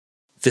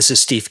This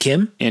is Steve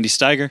Kim. Andy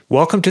Steiger.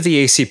 Welcome to the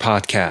AC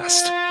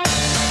Podcast.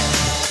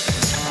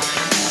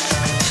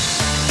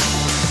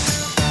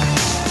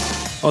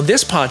 On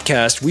this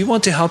podcast, we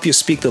want to help you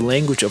speak the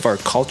language of our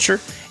culture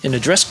and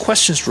address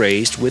questions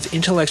raised with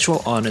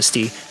intellectual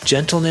honesty,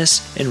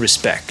 gentleness, and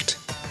respect.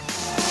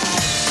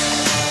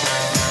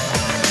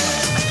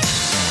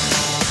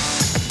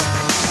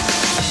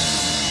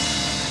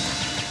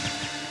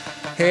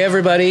 Hey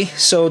everybody,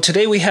 so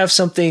today we have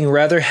something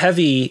rather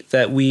heavy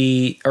that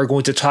we are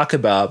going to talk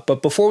about,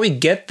 but before we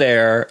get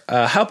there,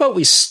 how about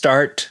we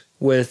start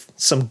with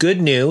some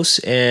good news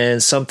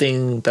and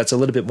something that's a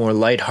little bit more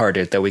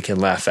lighthearted that we can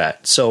laugh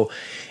at. So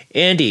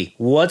Andy,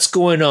 what's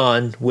going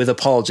on with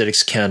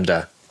Apologetics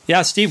Canada?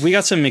 Yeah, Steve, we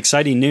got some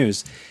exciting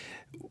news.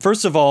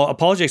 First of all,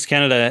 Apologetics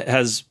Canada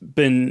has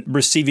been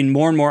receiving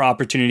more and more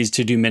opportunities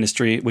to do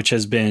ministry, which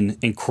has been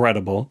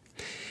incredible.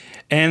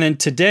 And then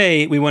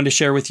today, we wanted to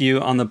share with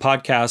you on the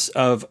podcast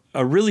of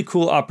a really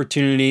cool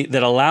opportunity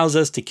that allows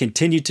us to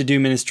continue to do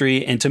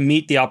ministry and to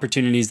meet the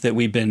opportunities that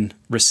we've been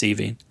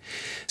receiving.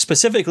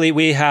 Specifically,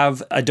 we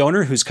have a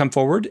donor who's come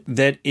forward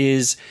that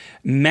is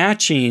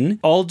matching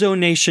all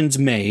donations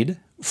made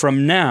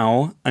from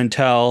now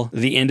until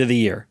the end of the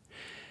year.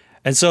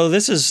 And so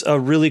this is a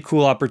really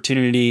cool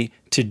opportunity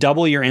to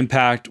double your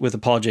impact with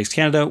Apologetics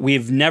Canada.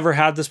 We've never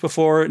had this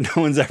before. No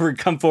one's ever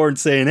come forward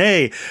saying,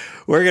 hey,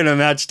 we're going to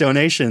match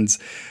donations.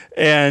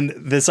 And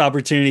this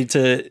opportunity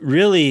to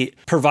really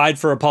provide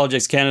for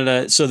Apologetics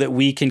Canada so that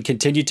we can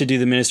continue to do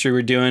the ministry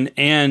we're doing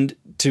and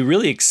to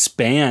really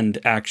expand,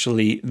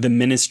 actually, the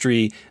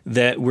ministry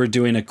that we're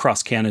doing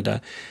across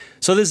Canada.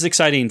 So this is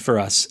exciting for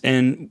us.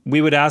 And we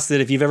would ask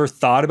that if you've ever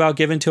thought about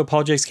giving to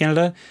Apologetics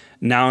Canada,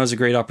 now is a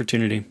great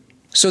opportunity.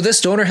 So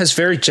this donor has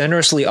very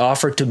generously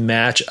offered to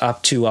match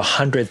up to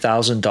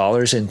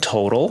 $100,000 in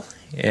total,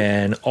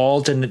 and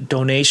all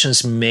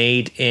donations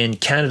made in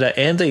Canada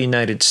and the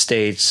United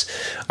States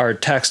are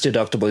tax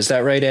deductible. Is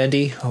that right,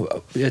 Andy?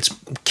 It's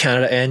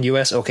Canada and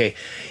US? Okay.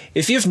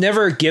 If you've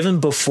never given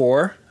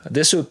before,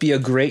 this would be a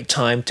great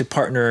time to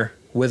partner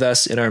with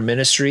us in our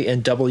ministry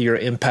and double your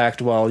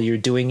impact while you're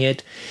doing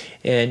it.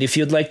 And if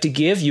you'd like to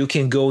give, you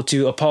can go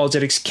to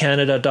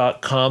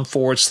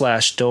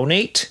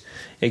apologeticscanada.com/donate.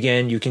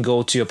 Again, you can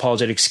go to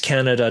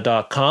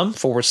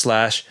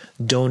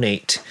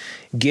apologeticscanada.com/donate.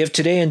 Give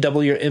today and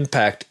double your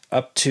impact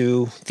up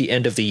to the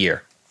end of the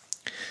year.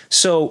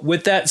 So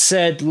with that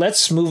said,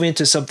 let's move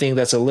into something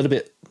that's a little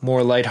bit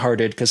more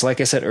lighthearted because like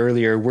I said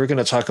earlier, we're going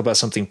to talk about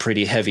something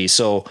pretty heavy.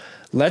 So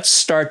let's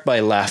start by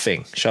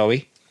laughing, shall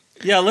we?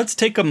 Yeah, let's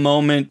take a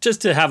moment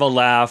just to have a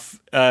laugh.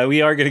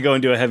 We are going to go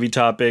into a heavy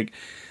topic.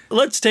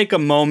 Let's take a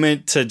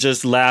moment to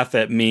just laugh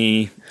at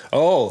me.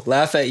 Oh,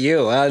 laugh at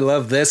you. I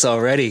love this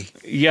already.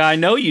 Yeah, I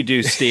know you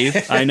do, Steve.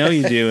 I know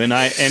you do. And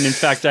in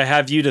fact, I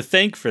have you to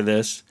thank for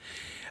this.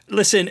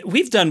 Listen,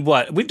 we've done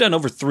what? We've done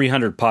over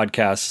 300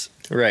 podcasts.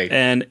 Right.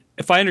 And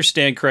if I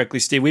understand correctly,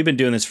 Steve, we've been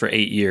doing this for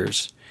 8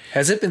 years.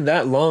 Has it been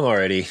that long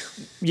already?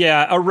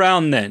 Yeah,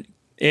 around then.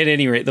 At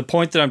any rate, the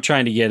point that I'm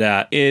trying to get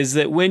at is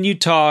that when you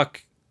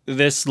talk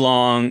this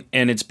long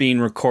and it's being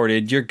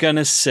recorded, you're going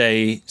to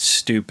say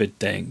stupid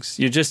things.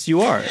 You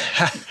are.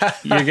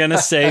 You're going to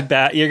say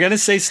bad. You're going to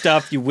say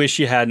stuff you wish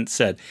you hadn't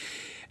said.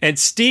 And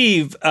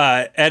Steve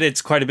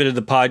edits quite a bit of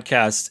the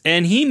podcast,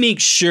 and he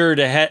makes sure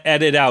to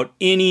edit out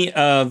any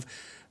of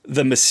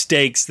the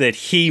mistakes that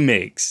he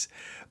makes.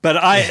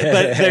 But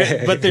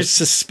there's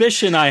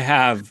suspicion I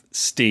have,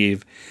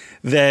 Steve,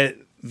 that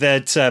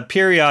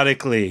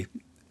periodically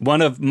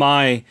one of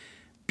my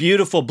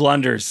beautiful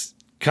blunders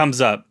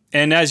comes up.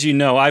 And as you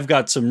know, I've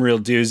got some real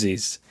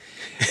doozies.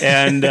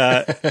 And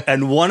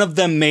one of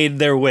them made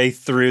their way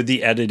through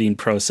the editing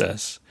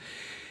process.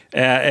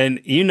 And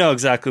you know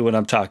exactly what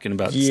I'm talking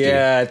about, Steve.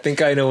 Yeah, I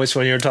think I know which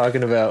one you're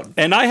talking about.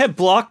 And I have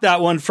blocked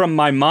that one from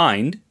my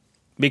mind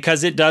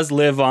because it does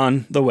live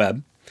on the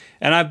web.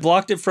 And I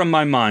blocked it from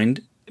my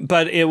mind,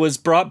 but it was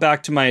brought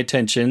back to my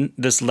attention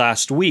this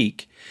last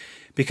week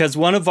because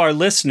one of our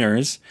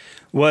listeners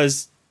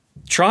was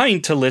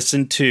trying to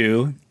listen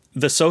to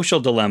The Social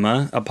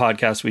Dilemma, a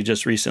podcast we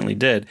just recently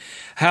did.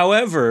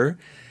 However,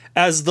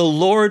 as the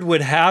Lord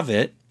would have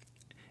it,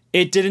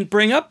 it didn't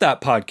bring up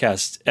that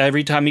podcast.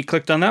 Every time he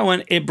clicked on that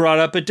one, it brought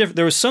up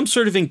there was some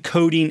sort of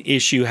encoding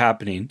issue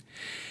happening.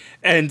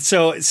 And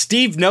so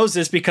Steve knows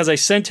this because I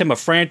sent him a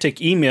frantic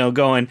email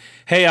going,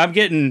 hey, I'm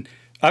getting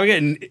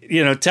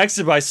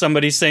texted by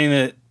somebody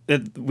saying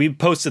that we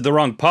posted the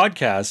wrong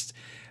podcast.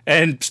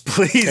 And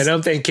please. And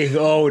I'm thinking,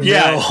 oh no.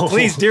 Yeah,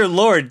 please, dear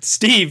Lord,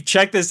 Steve,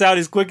 check this out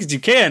as quick as you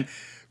can.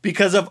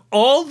 Because of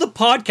all the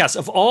podcasts,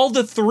 of all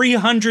the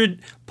 300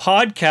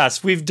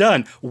 podcasts we've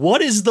done,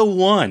 what is the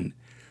one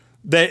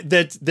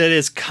that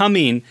is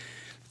coming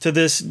to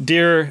this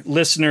dear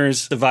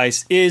listener's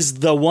device is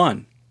the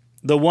one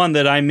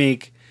that I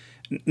make.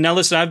 Now,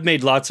 listen, I've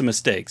made lots of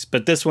mistakes,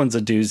 but this one's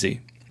a doozy.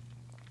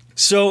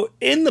 So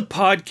in the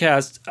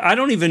podcast, I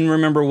don't even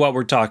remember what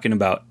we're talking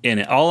about in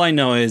it. All I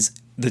know is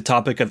the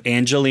topic of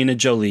Angelina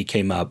Jolie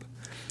came up.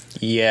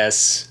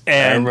 Yes,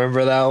 and I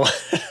remember that one.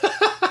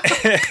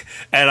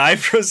 And I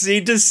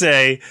proceed to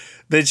say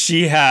that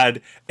she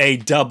had a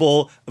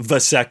double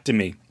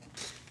vasectomy.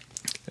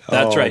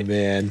 That's right.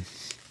 Man.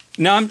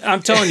 No,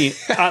 I'm telling you.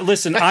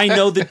 Listen, I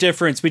know the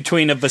difference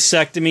between a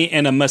vasectomy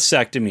and a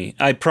mastectomy.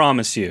 I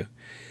promise you.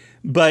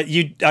 But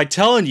I'm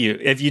telling you,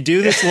 if you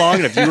do this long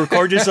enough, you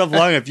record yourself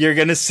long enough, you're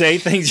going to say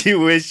things you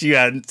wish you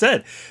hadn't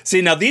said. See,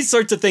 now these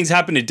sorts of things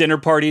happen at dinner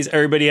parties.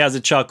 Everybody has a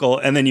chuckle,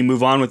 and then you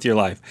move on with your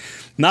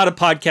life. Not a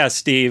podcast,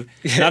 Steve.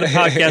 Not a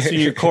podcast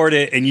when you record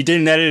it and you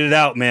didn't edit it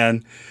out,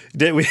 man.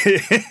 Did we?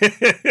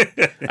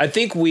 I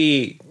think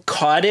we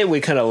caught it.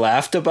 We kind of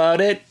laughed about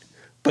it.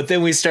 But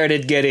then we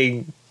started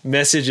getting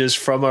messages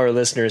from our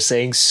listeners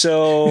saying,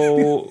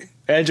 so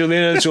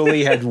Angelina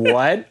Jolie had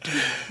what?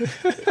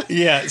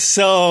 Yeah,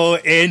 so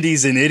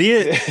Andy's an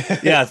idiot?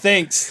 Yeah,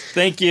 thanks.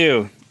 Thank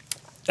you.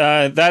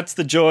 That's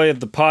the joy of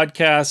the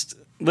podcast.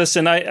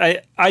 Listen,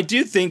 I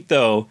do think,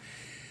 though,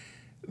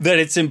 that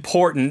it's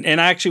important, and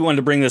I actually wanted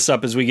to bring this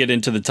up as we get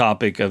into the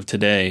topic of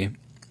today,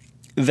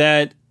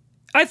 that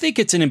I think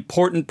it's an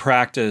important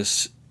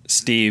practice,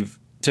 Steve,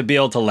 to be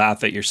able to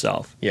laugh at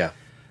yourself. Yeah.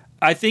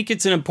 I think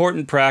it's an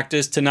important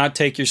practice to not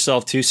take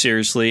yourself too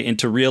seriously and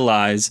to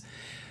realize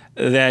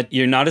that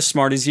you're not as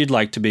smart as you'd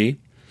like to be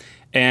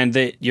and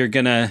that you're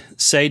going to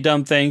say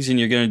dumb things and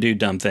you're going to do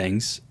dumb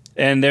things.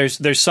 And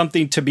there's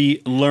something to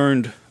be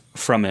learned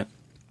from it.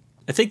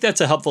 I think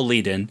that's a helpful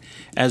lead-in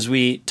as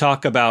we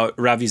talk about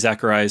Ravi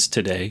Zacharias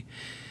today.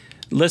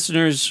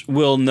 Listeners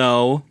will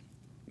know,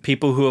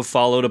 people who have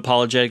followed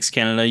Apologetics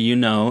Canada, you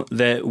know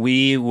that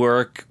we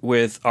work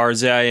with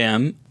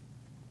RZIM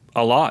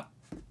a lot.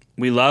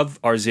 We love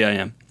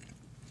RZIM.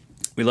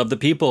 We love the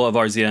people of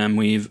RZIM.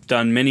 We've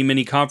done many,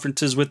 many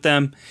conferences with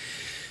them.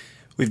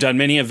 We've done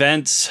many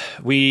events.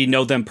 We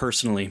know them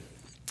personally.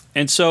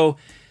 And so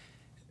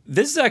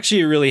this is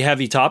actually a really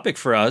heavy topic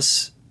for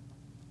us,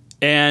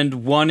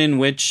 and one in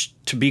which,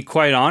 to be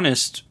quite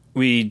honest,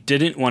 we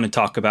didn't want to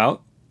talk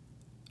about.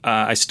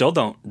 I still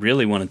don't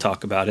really want to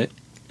talk about it.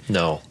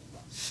 No.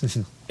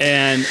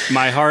 And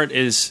my heart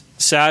is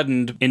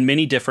saddened in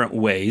many different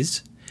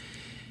ways.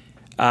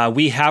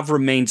 We have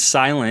remained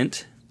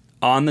silent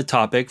on the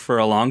topic for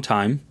a long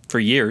time, for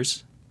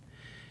years.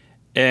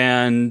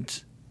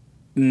 And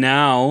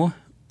now,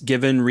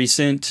 given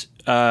recent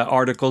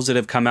articles that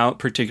have come out,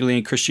 particularly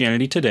in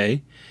Christianity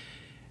Today,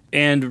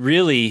 and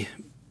really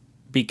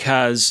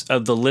because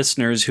of the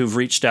listeners who've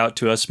reached out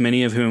to us,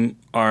 many of whom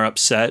are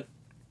upset,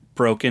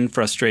 broken,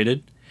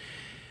 frustrated,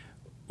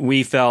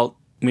 we felt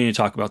we need to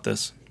talk about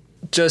this.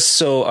 Just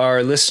so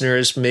our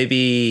listeners,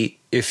 maybe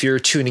if you're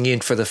tuning in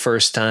for the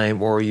first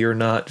time or you're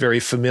not very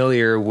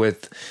familiar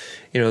with,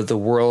 the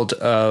world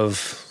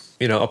of,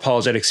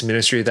 apologetics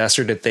ministry, that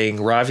sort of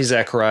thing, Ravi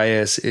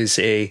Zacharias is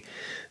a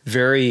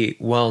very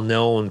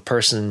well-known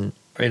person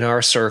in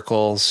our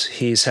circles.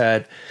 He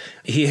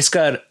has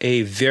got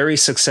a very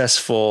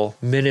successful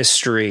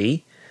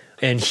ministry,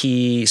 and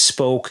he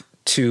spoke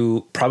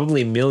to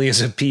probably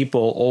millions of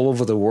people all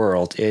over the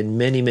world in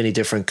many, many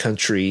different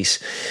countries.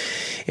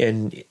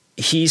 And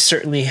he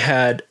certainly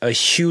had a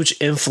huge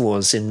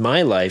influence in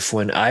my life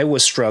when I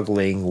was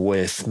struggling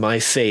with my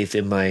faith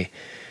in my,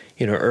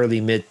 early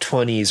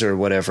mid-20s or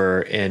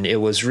whatever. And it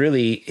was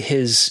really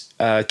his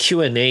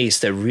Q&As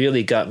that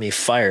really got me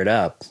fired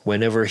up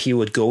whenever he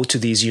would go to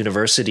these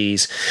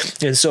universities.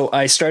 And so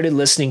I started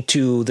listening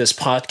to this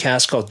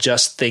podcast called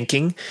Just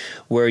Thinking,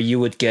 where you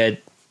would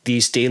get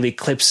these daily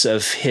clips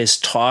of his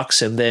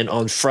talks, and then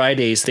on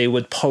Fridays they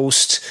would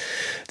post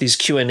these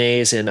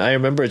Q&As, and I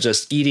remember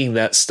just eating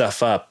that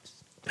stuff up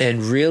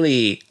and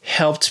really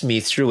helped me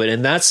through it.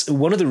 And that's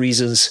one of the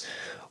reasons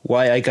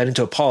why I got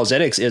into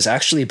apologetics, is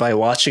actually by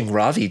watching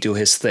Ravi do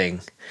his thing,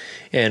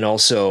 and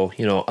also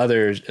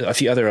a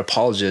few other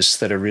apologists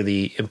that are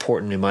really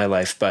important in my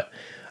life, but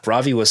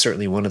Ravi was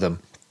certainly one of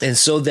them. And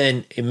so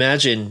then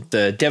imagine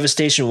the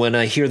devastation when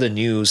I hear the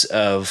news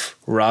of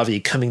Ravi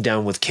coming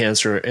down with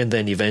cancer and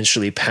then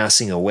eventually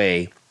passing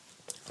away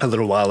a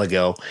little while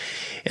ago.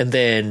 And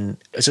then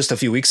just a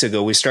few weeks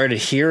ago, we started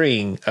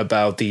hearing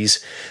about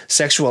these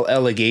sexual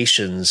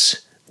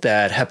allegations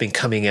that have been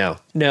coming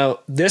out. Now,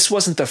 this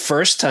wasn't the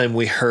first time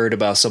we heard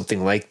about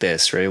something like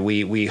this, right?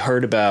 We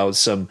heard about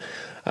some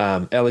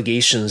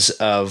allegations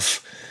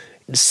of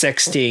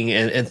sexting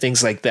and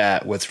things like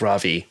that with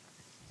Ravi.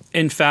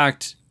 In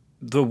fact,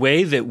 the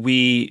way that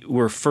we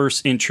were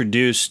first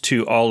introduced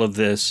to all of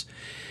this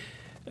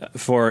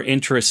for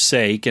interest's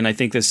sake, and I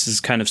think this is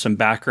kind of some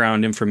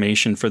background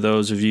information for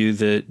those of you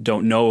that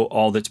don't know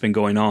all that's been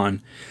going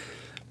on,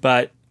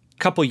 but a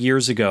couple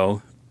years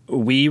ago,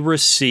 we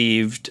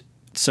received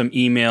some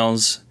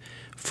emails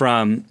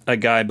from a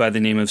guy by the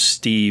name of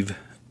Steve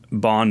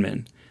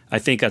Bondman. I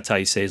think that's how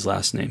you say his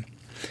last name.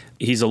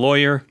 He's a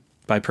lawyer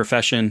by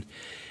profession.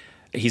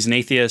 He's an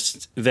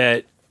atheist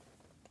that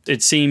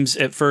it seems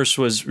at first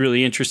was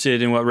really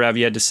interested in what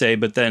Ravi had to say,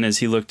 but then as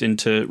he looked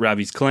into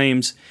Ravi's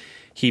claims,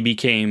 he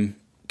became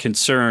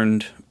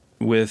concerned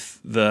with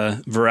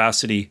the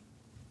veracity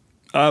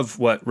of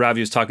what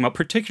Ravi was talking about,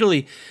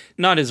 particularly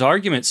not his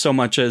argument so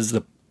much as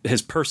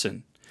his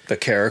person. The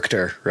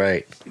character,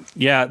 right?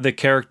 Yeah, the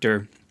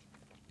character.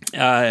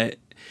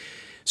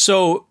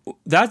 So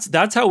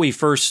that's how we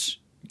first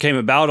came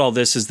about all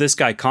this, is this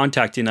guy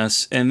contacting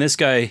us. And this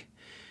guy,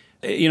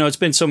 it's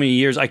been so many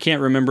years, I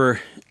can't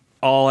remember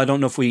all. I don't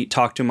know if we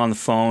talked to him on the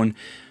phone,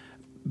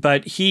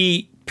 but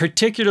he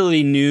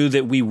particularly knew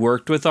that we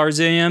worked with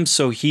RZIM,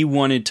 so he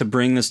wanted to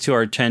bring this to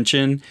our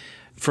attention,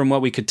 from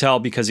what we could tell,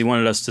 because he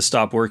wanted us to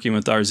stop working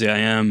with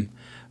RZIM,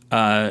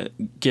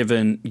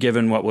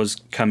 given what was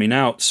coming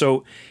out.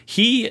 So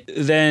he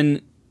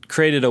then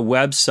created a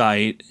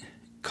website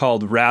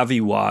called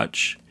Ravi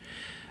Watch,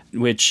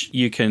 which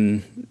you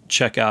can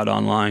check out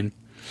online.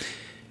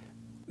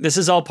 This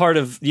is all part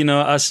of,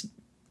 us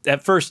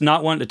at first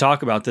not wanting to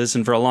talk about this,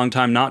 and for a long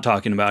time not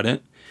talking about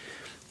it,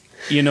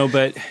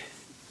 but...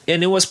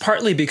 And it was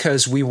partly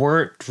because we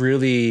weren't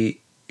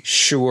really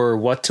sure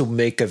what to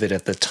make of it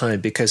at the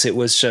time, because it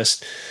was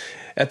just...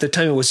 At the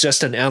time, it was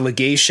just an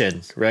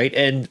allegation, right?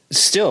 And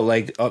still,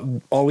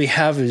 all we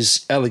have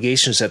is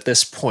allegations at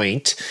this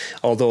point,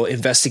 although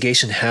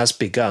investigation has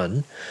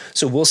begun.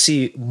 So we'll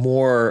see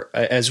more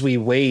as we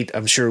wait.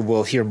 I'm sure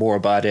we'll hear more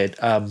about it.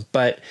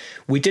 But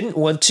we didn't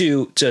want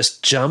to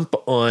just jump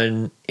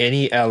on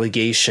any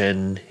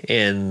allegation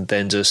and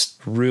then just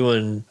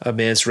ruin a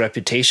man's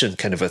reputation,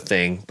 kind of a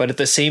thing. But at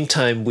the same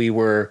time,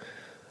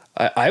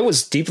 I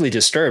was deeply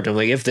disturbed. I'm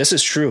like, if this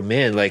is true,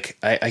 man,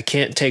 I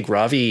can't take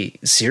Ravi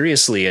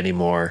seriously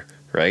anymore,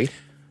 right?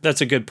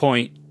 That's a good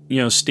point,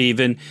 Steve.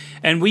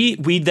 And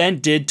we then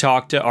did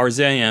talk to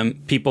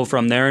RZIM people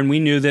from there, and we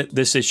knew that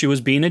this issue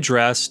was being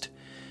addressed,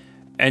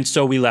 and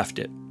so we left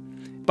it.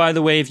 By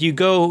the way, if you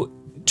go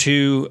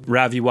to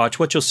Ravi Watch,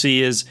 what you'll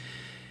see is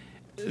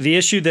the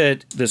issue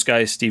that this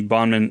guy, Steve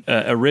Bondman,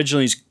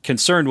 originally is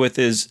concerned with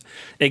is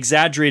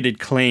exaggerated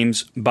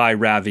claims by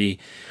Ravi.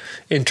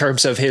 In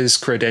terms of his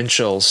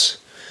credentials.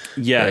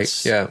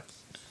 Yes. Right? Yeah.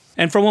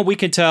 And from what we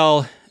can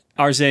tell,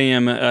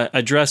 RZIM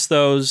addressed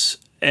those.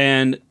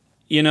 And,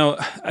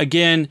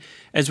 again,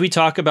 as we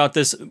talk about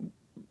this,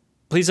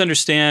 please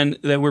understand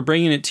that we're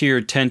bringing it to your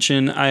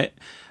attention.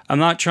 I'm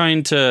not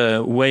trying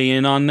to weigh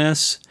in on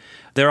this.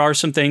 There are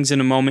some things in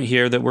a moment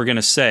here that we're going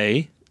to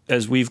say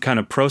as we've kind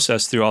of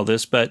processed through all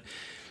this, but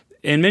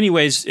in many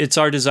ways, it's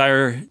our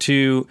desire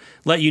to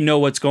let you know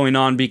what's going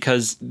on,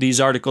 because these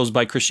articles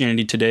by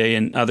Christianity Today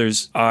and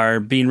others are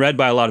being read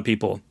by a lot of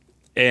people.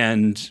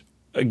 And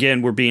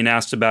again, we're being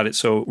asked about it,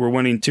 so we're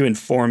wanting to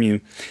inform you.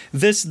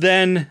 This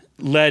then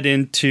led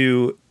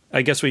into,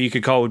 I guess what you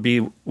could call would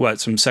be,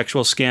 some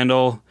sexual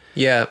scandal?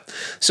 Yeah.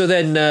 So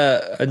then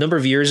a number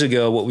of years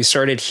ago, what we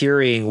started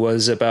hearing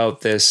was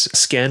about this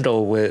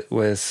scandal with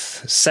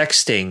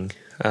sexting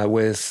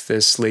with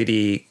this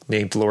lady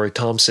named Lori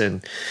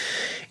Thompson.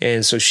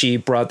 And so she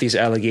brought these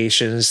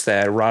allegations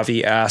that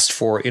Ravi asked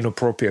for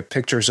inappropriate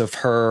pictures of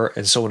her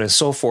and so on and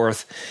so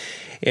forth.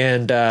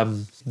 And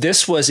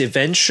this was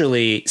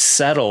eventually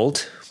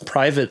settled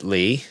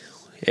privately,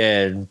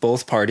 and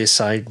both parties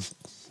signed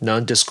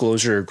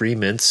non-disclosure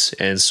agreements.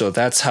 And so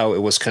that's how it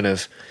was kind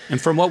of... And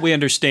from what we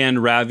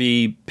understand,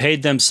 Ravi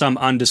paid them some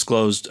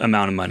undisclosed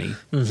amount of money.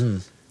 Mm-hmm.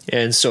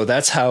 And so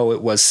that's how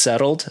it was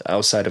settled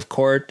outside of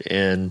court,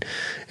 and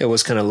it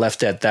was kind of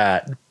left at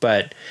that.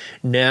 But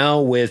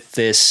now with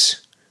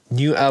this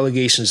new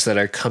allegations that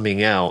are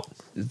coming out,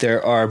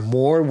 there are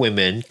more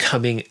women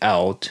coming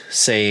out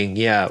saying,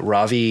 yeah,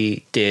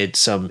 Ravi did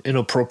some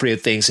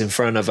inappropriate things in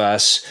front of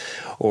us,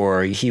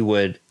 or he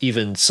would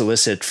even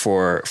solicit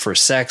for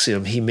sex.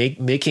 He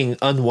making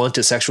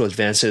unwanted sexual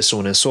advances, so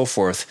on and so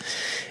forth.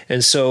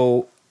 And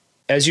so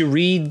as you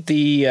read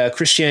the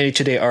Christianity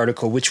Today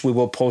article, which we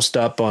will post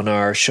up on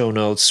our show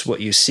notes, what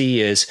you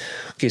see is,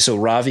 so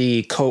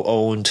Ravi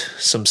co-owned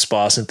some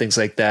spas and things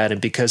like that. And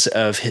because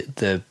of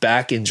the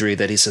back injury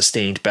that he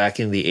sustained back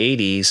in the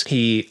 80s,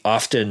 he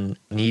often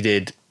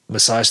needed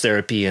massage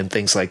therapy and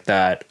things like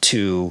that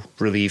to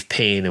relieve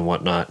pain and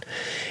whatnot.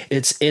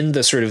 It's in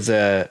the sort of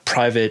the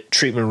private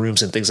treatment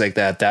rooms and things like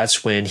that.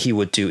 That's when he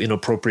would do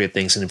inappropriate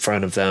things in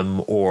front of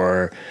them,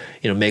 or,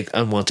 make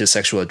unwanted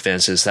sexual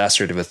advances, that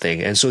sort of a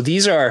thing. And so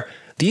these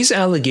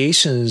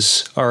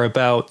allegations are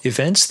about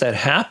events that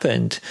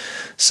happened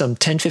some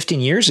 10, 15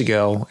 years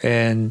ago.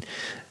 And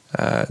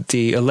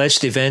the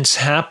alleged events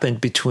happened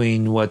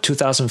between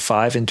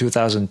 2005 and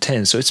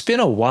 2010. So it's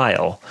been a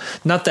while.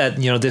 Not that,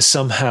 this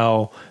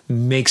somehow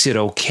makes it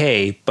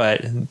okay,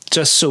 but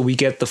just so we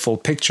get the full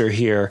picture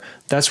here,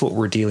 that's what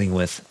we're dealing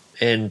with.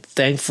 And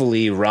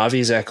thankfully,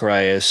 Ravi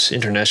Zacharias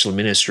International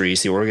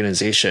Ministries, the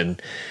organization,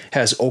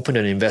 has opened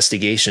an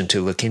investigation to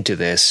look into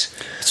this.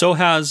 So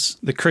has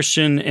the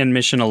Christian and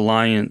Mission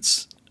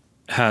Alliance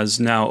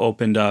has now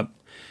opened up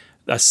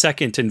a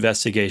second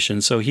investigation.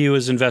 So he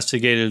was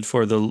investigated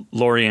for the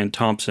Lori Ann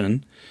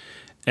Thompson,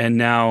 and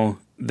now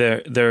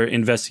they're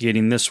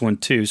investigating this one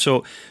too.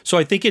 So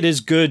I think it is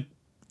good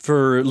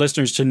for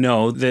listeners to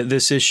know that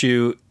this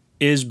issue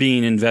is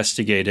being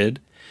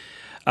investigated.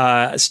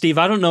 Steve,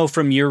 I don't know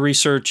from your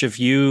research if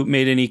you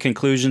made any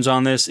conclusions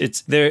on this.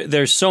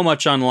 There's so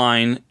much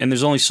online, and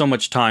there's only so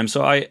much time.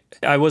 So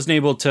I wasn't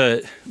able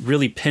to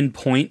really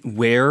pinpoint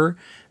where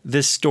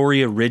this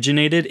story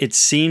originated. It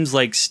seems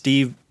like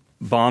Steve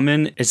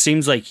Bauman, it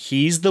seems like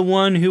he's the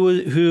one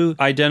who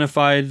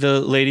identified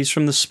the ladies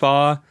from the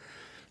spa,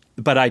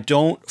 but I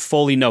don't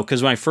fully know,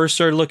 because when I first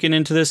started looking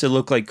into this, it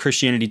looked like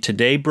Christianity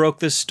Today broke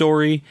this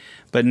story,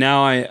 but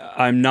now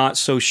I'm not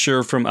so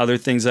sure from other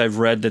things I've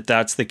read that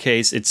that's the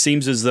case. It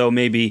seems as though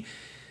maybe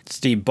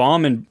Steve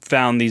Bauman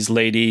found these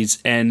ladies,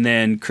 and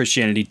then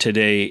Christianity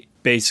Today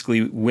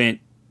basically went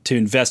to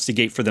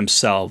investigate for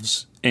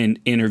themselves and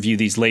interview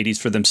these ladies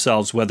for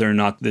themselves, whether or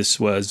not this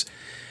was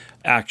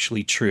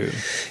actually true.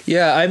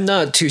 Yeah, I'm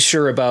not too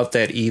sure about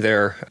that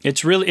either.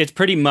 It's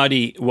pretty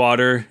muddy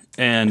water,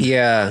 and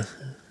yeah,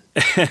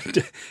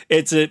 and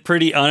it's a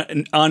pretty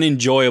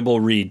unenjoyable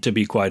read, to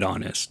be quite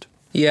honest.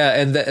 Yeah,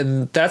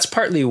 and that's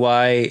partly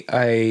why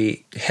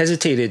I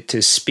hesitated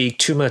to speak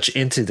too much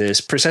into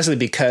this, precisely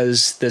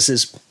because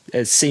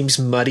it seems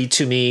muddy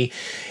to me,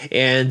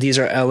 and these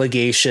are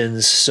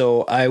allegations.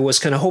 So I was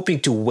kind of hoping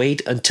to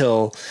wait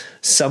until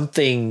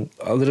something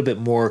a little bit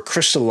more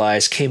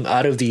crystallized came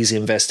out of these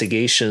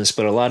investigations.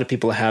 But a lot of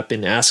people have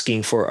been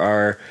asking for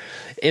our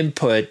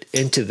input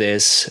into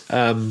this.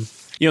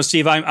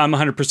 Steve, I'm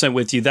 100%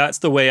 with you. That's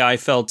the way I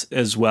felt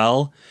as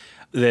well,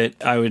 that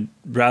I would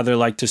rather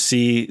like to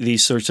see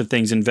these sorts of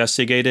things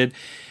investigated,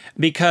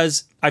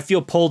 because I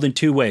feel pulled in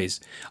two ways.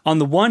 On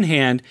the one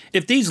hand,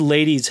 if these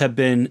ladies have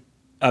been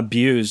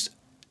abused,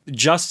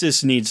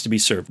 justice needs to be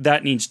served.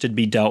 That needs to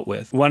be dealt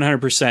with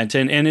 100%.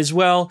 And as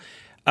well,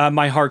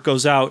 my heart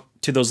goes out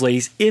to those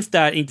ladies if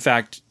that in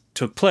fact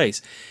took place.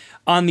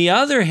 On the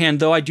other hand,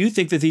 though, I do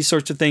think that these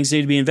sorts of things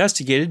need to be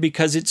investigated,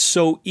 because it's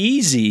so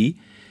easy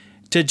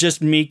to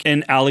just make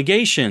an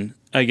allegation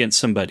against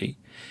somebody.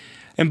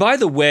 And by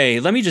the way,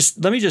 let me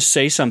just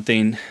say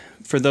something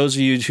for those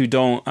of you who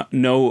don't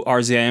know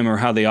RZIM or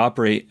how they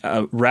operate.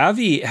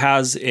 Ravi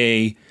has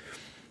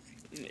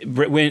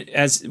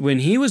when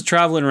he was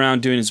traveling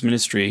around doing his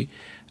ministry,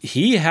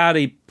 he had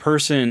a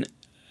person,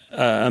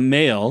 a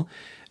male,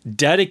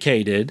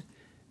 dedicated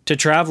to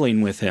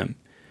traveling with him.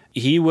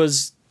 He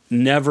was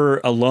never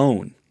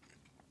alone.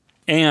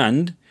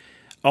 And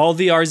all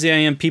the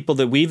RZIM people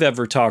that we've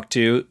ever talked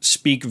to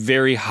speak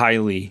very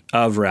highly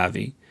of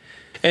Ravi.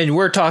 And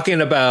we're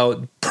talking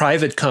about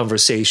private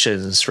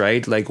conversations,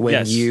 right? Like when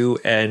Yes. you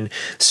and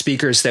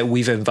speakers that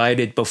we've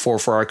invited before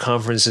for our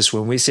conferences,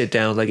 when we sit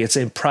down, like it's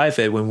in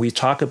private, when we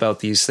talk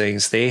about these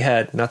things, they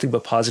had nothing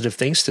but positive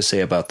things to say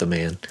about the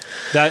man.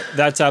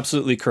 That's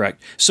absolutely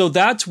correct. So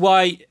that's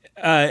why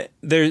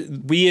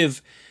we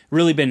have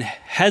really been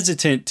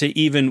hesitant to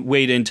even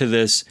wade into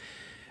this,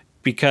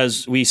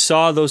 because we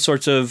saw those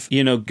sorts of,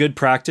 good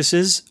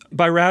practices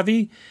by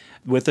Ravi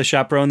with the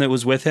chaperone that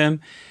was with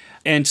him.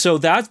 And so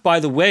that's, by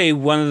the way,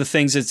 one of the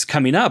things that's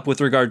coming up with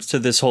regards to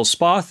this whole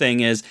spa thing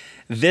is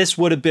this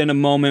would have been a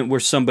moment where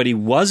somebody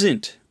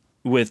wasn't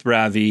with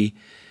Ravi.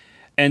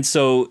 And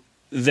so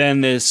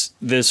then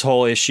this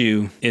whole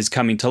issue is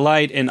coming to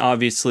light. And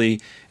obviously,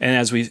 and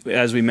as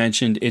we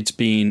mentioned, it's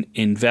being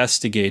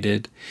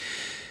investigated.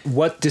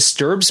 What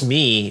disturbs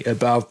me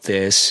about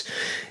this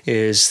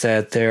is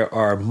that there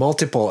are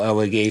multiple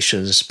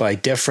allegations by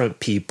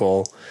different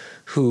people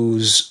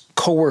whose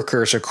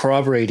coworkers are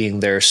corroborating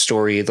their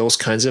story, those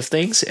kinds of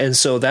things. And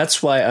so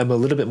that's why I'm a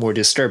little bit more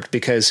disturbed,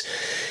 because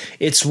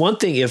it's one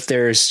thing if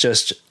there's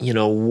just,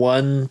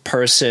 one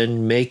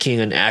person making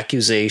an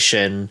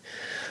accusation,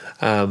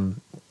 and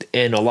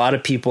a lot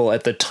of people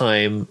at the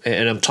time,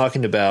 and I'm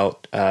talking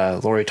about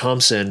Lori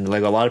Thompson,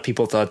 like a lot of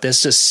people thought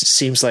this just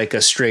seems like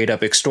a straight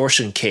up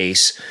extortion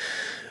case.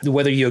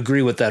 Whether you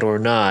agree with that or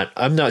not,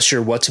 I'm not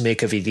sure what to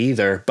make of it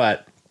either.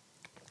 But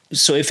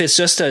so if it's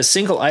just a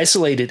single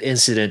isolated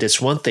incident, it's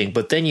one thing,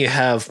 but then you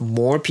have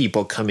more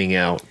people coming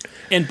out.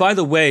 And by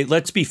the way,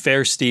 let's be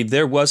fair, Steve,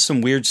 there was some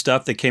weird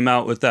stuff that came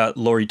out with that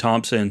Lori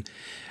Thompson.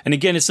 And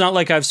again, it's not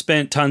like I've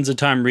spent tons of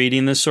time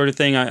reading this sort of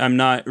thing. I'm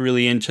not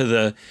really into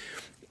the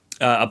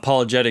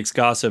apologetics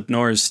gossip,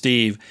 nor is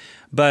Steve.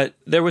 But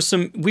there was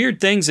some weird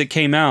things that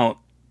came out,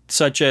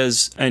 such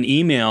as an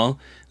email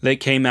that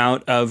came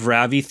out of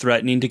Ravi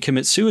threatening to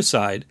commit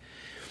suicide.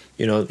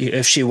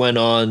 If she went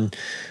on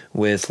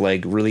with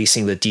like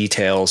releasing the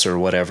details or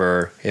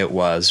whatever it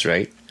was,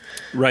 right?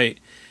 Right.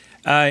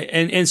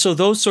 And so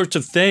those sorts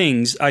of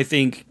things, I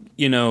think,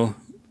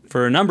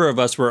 for a number of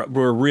us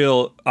were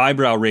real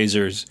eyebrow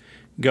raisers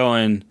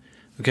going,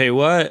 okay,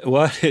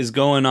 what is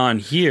going on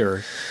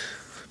here?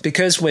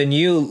 Because when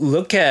you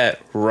look at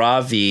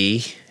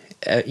Ravi,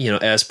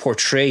 as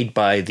portrayed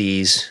by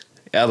these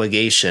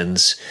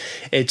allegations,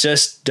 it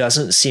just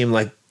doesn't seem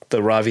like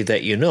the Ravi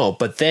that you know.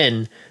 But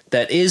then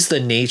that is the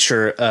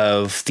nature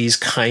of these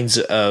kinds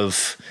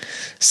of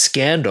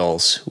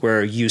scandals,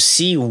 where you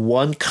see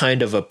one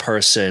kind of a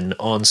person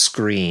on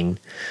screen,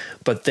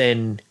 but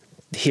then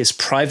his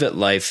private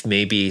life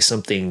may be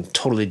something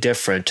totally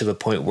different, to the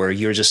point where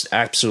you're just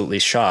absolutely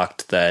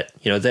shocked that,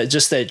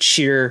 that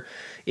sheer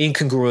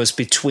incongruence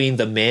between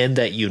the man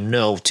that you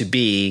know to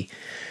be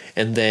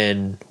and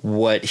then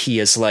what he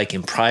is like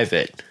in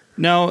private.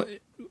 Now,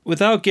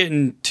 without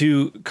getting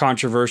too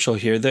controversial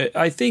here,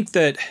 I think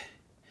that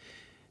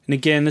And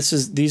again,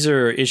 these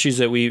are issues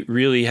that we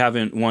really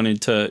haven't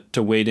wanted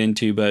to wade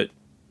into, but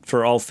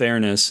for all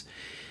fairness,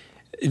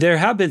 there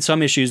have been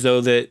some issues,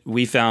 though, that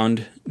we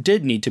found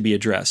did need to be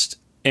addressed,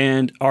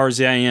 and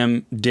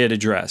RZIM did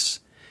address,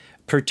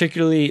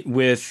 particularly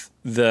with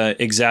the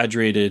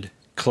exaggerated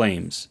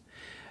claims.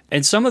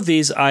 And some of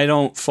these I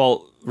don't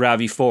fault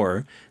Ravi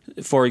for.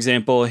 For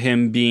example,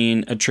 him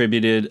being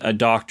attributed a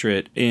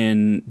doctorate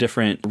in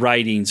different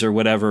writings or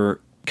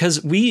whatever.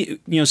 Because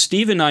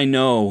Steve and I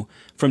know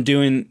from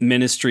doing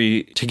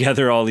ministry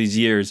together all these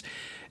years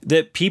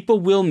that people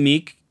will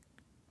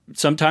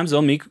sometimes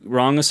they'll make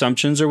wrong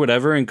assumptions or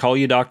whatever and call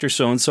you Dr.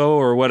 So-and-so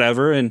or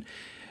whatever. And,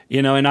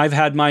 and I've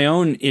had my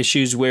own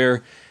issues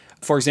where,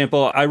 for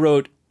example, I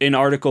wrote an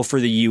article for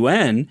the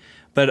UN,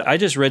 but I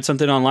just read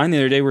something online the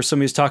other day where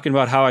somebody was talking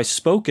about how I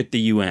spoke at the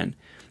UN.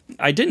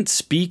 I didn't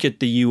speak at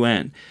the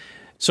UN.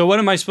 So what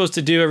am I supposed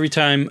to do every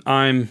time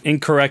I'm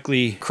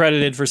incorrectly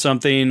credited for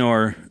something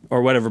or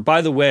whatever?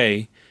 By the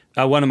way,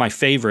 one of my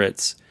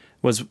favorites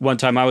was one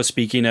time I was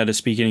speaking at a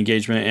speaking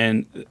engagement,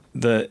 and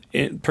the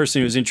person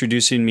who was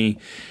introducing me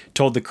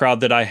told the crowd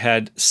that I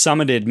had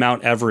summited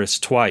Mount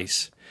Everest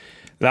twice.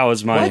 That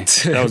was my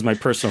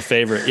personal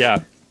favorite.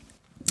 Yeah.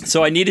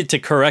 So I needed to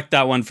correct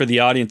that one for the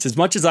audience. As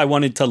much as I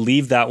wanted to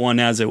leave that one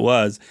as it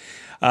was,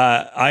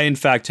 I in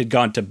fact had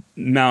gone to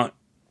Mount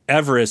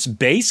Everest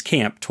base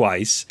camp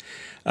twice.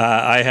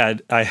 I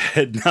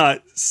had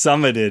not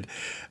summited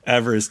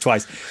Everest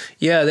twice.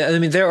 Yeah, I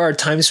mean, there are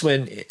times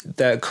when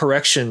that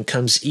correction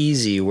comes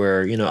easy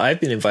where, I've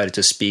been invited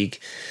to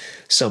speak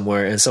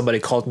somewhere and somebody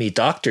called me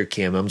Dr.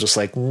 Kim. I'm just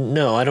like,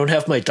 no, I don't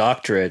have my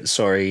doctorate.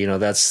 Sorry,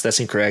 that's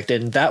incorrect.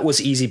 And that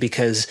was easy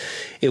because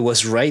it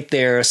was right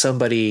there.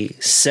 Somebody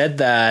said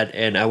that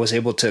and I was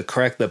able to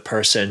correct the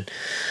person.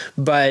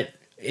 But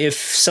if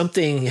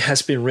something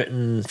has been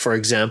written, for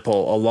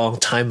example, a long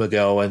time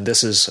ago, and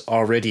this is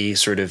already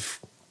sort of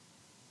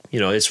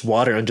it's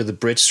water under the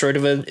bridge sort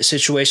of a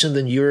situation,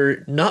 then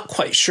you're not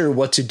quite sure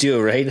what to do,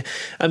 right?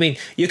 I mean,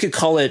 you could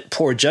call it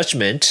poor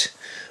judgment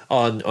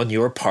on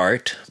your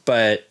part,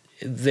 but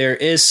there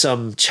is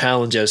some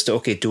challenge as to,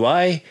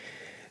 okay,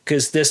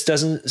 because this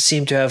doesn't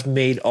seem to have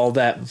made all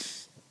that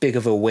big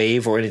of a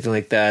wave or anything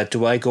like that.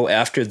 Do I go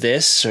after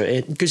this?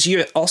 Because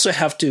you also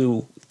have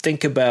to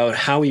think about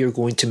how you're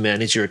going to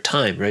manage your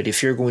time, right?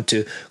 If you're going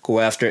to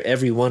go after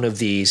every one of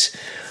these,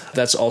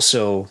 that's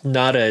also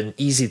not an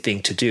easy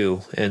thing to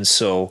do. And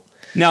so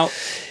now,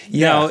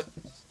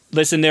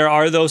 listen, there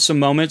are some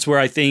moments where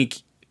I think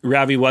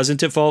Ravi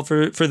wasn't at fault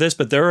for this,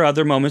 but there are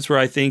other moments where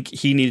I think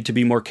he needed to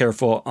be more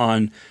careful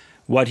on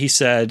what he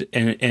said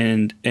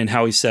and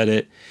how he said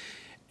it.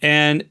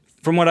 And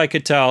from what I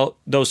could tell,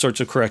 those sorts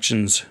of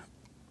corrections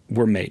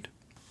were made,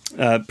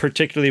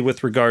 particularly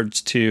with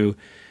regards to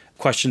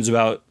questions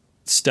about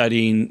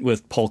studying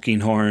with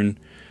Polkinghorne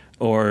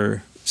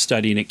or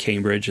studying at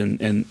Cambridge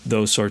and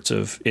those sorts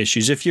of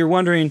issues. If you're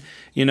wondering,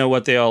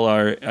 what they all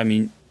are, I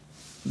mean,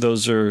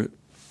 those are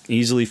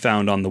easily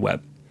found on the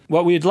web.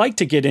 What we'd like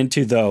to get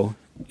into, though,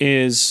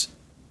 is,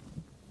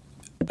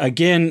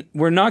 again,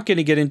 we're not going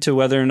to get into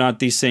whether or not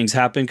these things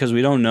happen because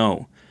we don't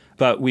know.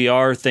 But we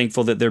are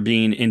thankful that they're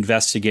being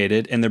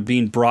investigated and they're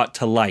being brought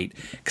to light.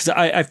 Because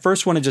I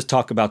first want to just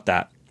talk about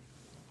that.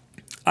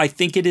 I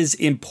think it is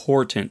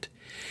important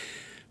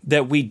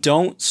that we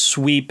don't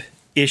sweep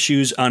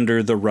issues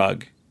under the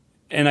rug.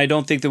 And I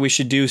don't think that we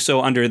should do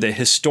so under the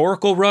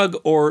historical rug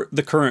or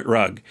the current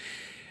rug.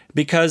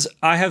 Because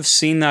I have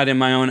seen that in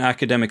my own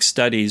academic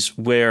studies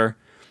where,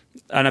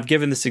 and I've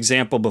given this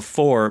example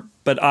before,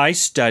 but I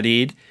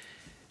studied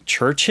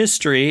church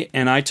history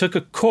and I took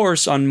a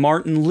course on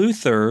Martin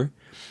Luther.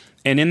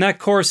 And in that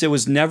course, it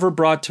was never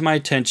brought to my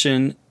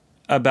attention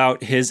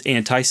about his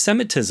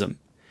anti-Semitism.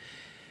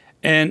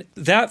 And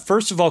that,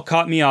 first of all,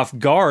 caught me off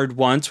guard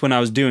once when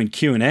I was doing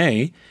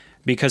Q&A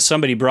because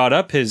somebody brought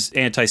up his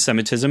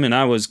anti-Semitism and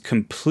I was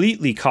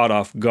completely caught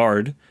off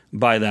guard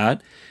by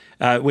that.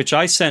 Which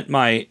I sent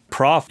my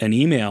prof an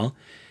email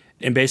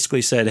and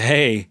basically said,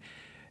 hey,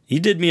 you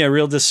did me a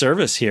real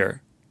disservice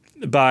here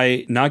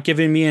by not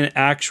giving me an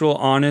actual,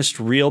 honest,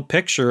 real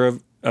picture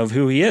of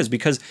who he is.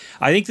 Because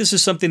I think this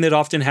is something that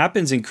often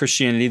happens in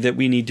Christianity that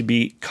we need to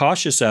be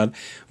cautious of,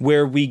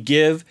 where we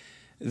give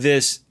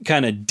this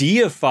kind of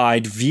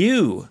deified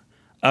view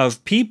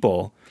of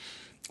people.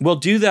 We'll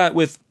do that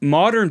with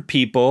modern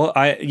people.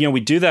 We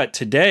do that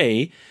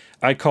today.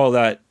 I call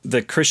that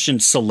the Christian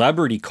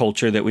celebrity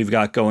culture that we've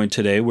got going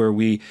today, where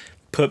we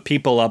put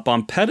people up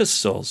on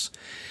pedestals.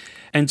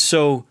 And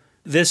so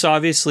this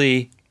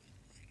obviously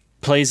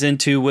plays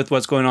into with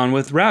what's going on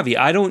with Ravi.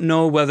 I don't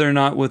know whether or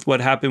not with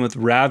what happened with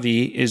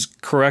Ravi is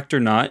correct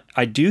or not.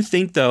 I do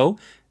think, though,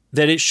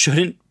 that it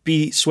shouldn't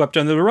be swept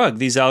under the rug.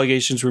 These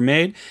allegations were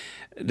made.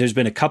 There's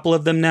been a couple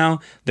of them now.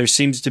 There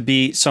seems to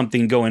be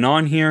something going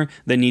on here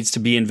that needs to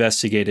be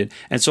investigated.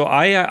 And so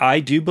I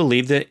do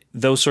believe that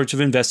those sorts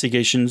of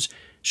investigations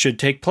should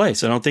take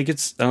place. I don't think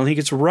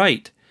it's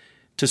right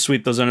to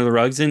sweep those under the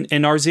rugs. And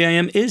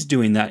RZIM is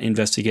doing that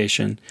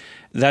investigation.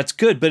 That's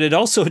good. But it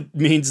also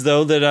means,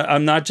 though, that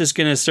I'm not just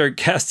going to start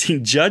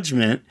casting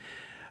judgment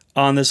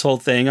on this whole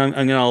thing. I'm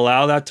going to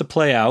allow that to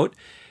play out.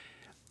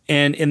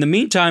 And in the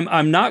meantime,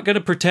 I'm not going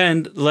to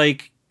pretend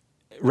like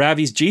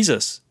Ravi's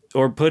Jesus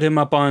or put him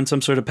up on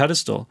some sort of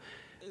pedestal.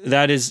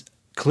 That is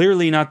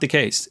clearly not the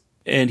case.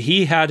 And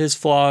he had his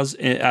flaws,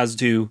 as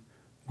do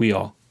we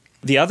all.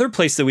 The other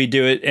place that we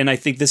do it, and I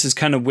think this is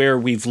kind of where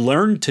we've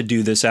learned to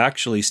do this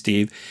actually,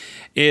 Steve,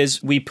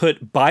 is we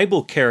put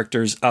Bible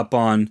characters up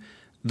on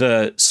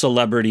the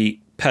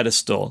celebrity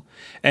pedestal.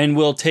 And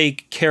we'll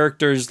take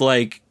characters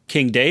like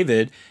King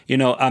David,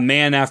 a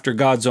man after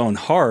God's own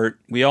heart.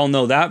 We all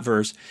know that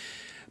verse.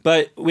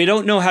 But we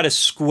don't know how to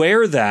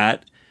square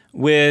that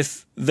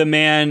with the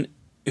man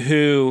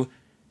who,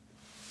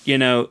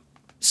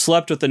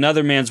 slept with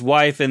another man's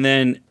wife and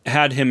then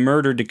had him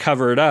murdered to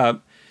cover it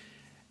up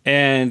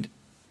and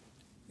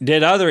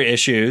did other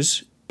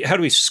issues. How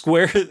do we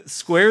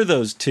square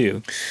those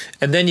two?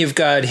 And then you've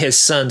got his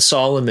son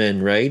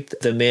Solomon, right?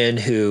 The man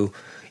who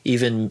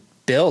even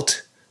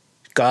built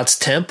God's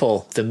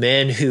temple, the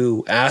man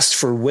who asked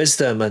for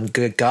wisdom and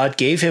God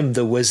gave him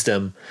the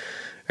wisdom,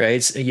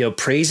 right?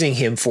 Praising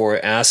him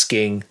for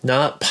asking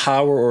not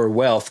power or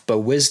wealth, but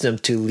wisdom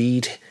to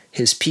lead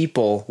his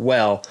people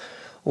well.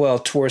 Well,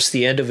 towards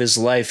the end of his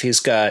life, he's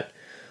got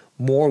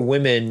more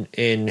women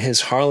in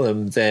his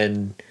harem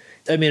than,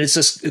 it's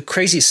just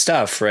crazy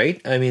stuff, right?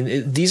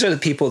 These are the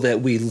people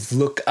that we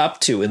look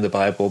up to in the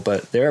Bible,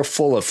 but they're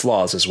full of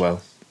flaws as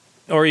well.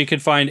 Or you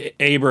could find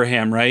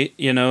Abraham, right?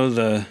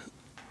 The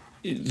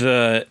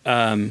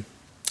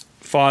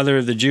father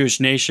of the Jewish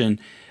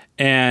nation,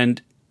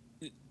 and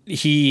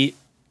he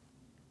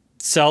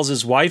sells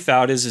his wife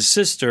out as his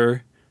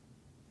sister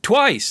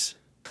twice.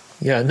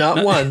 Yeah,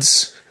 not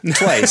once,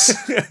 twice.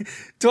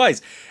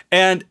 Twice.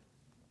 And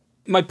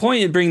my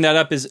point in bringing that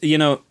up is,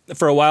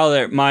 for a while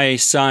there, my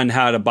son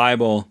had a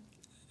Bible.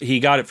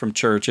 He got it from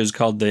church. It's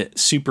called the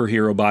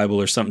Superhero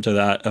Bible or something to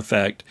that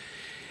effect.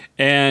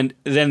 And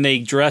then they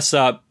dress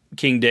up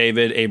King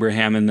David,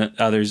 Abraham, and the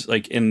others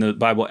like in the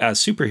Bible as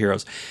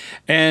superheroes.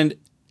 And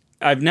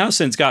I've now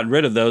since gotten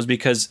rid of those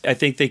because I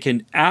think they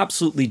can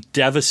absolutely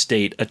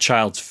devastate a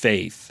child's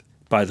faith,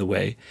 by the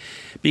way,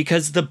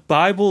 because the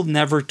Bible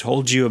never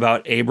told you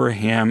about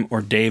Abraham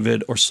or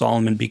David or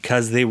Solomon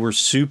because they were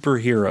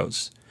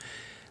superheroes.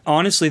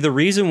 Honestly, the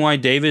reason why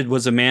David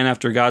was a man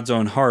after God's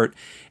own heart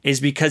is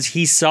because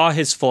he saw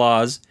his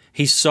flaws,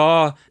 he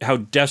saw how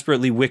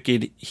desperately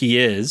wicked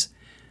he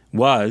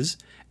was,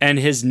 and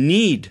his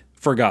need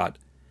for God.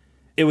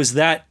 It was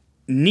that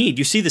need.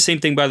 You see the same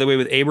thing, by the way,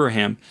 with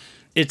Abraham.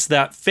 It's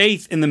that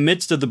faith in the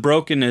midst of the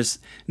brokenness,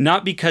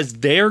 not because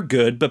they're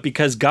good, but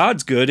because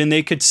God's good, and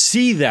they could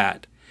see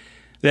that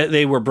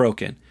they were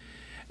broken.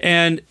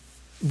 And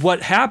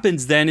what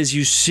happens then is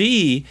you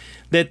see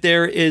that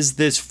there is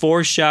this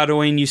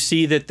foreshadowing, you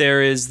see that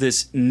there is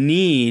this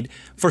need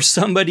for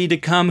somebody to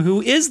come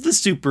who is the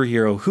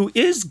superhero, who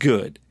is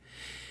good.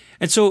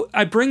 And so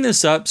I bring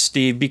this up,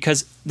 Steve,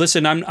 because,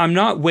 listen, I'm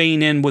not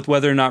weighing in with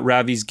whether or not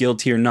Ravi's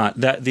guilty or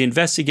not. That the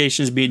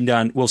investigation is being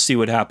done. We'll see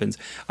what happens.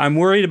 I'm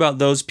worried about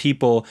those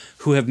people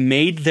who have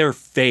made their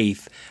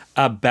faith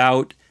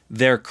about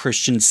their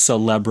Christian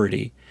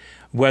celebrity,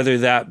 whether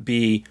that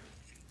be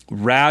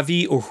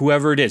Ravi or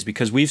whoever it is,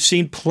 because we've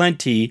seen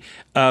plenty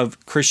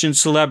of Christian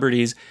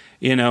celebrities,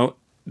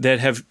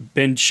 that have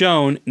been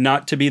shown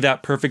not to be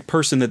that perfect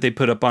person that they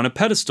put up on a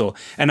pedestal.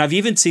 And I've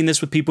even seen this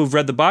with people who've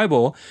read the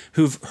Bible,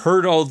 who've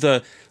heard all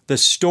the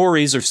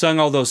stories or sung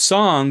all those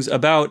songs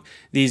about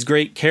these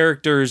great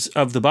characters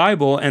of the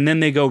Bible, and then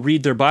they go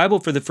read their Bible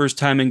for the first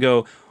time and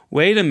go,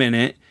 wait a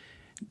minute,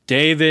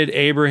 David,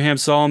 Abraham,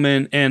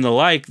 Solomon, and the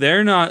like,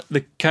 they're not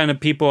the kind of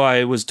people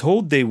I was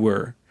told they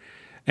were.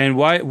 And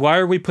why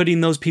are we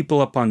putting those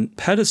people up on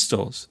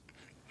pedestals?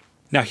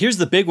 Now, here's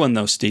the big one,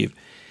 though, Steve.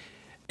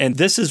 And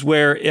this is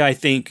where I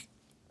think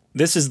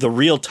this is the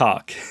real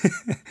talk.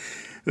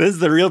 This is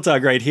the real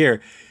talk right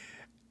here.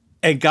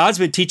 And God's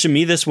been teaching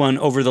me this one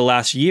over the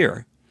last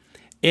year,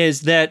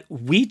 is that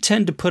we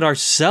tend to put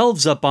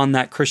ourselves up on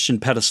that Christian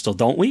pedestal,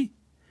 don't we?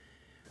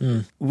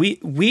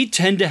 We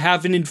tend to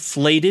have an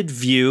inflated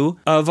view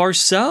of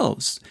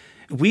ourselves.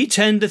 We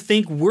tend to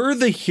think we're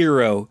the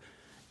hero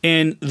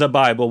in the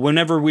Bible.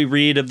 Whenever we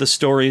read of the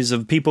stories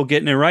of people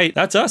getting it right,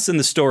 that's us in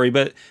the story,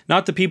 but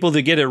not the people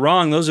that get it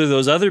wrong. Those are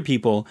those other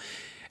people.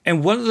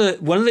 And one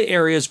of the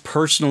areas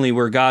personally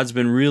where God's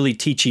been really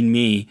teaching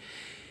me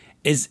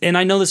is, and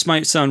I know this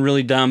might sound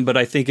really dumb, but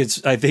I think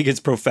it's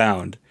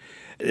profound.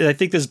 I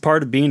think this is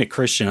part of being a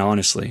Christian,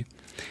 honestly,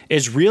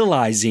 is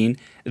realizing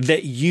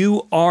that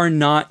you are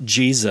not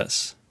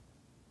Jesus.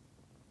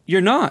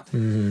 You're not.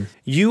 Mm-hmm.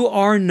 You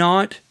are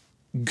not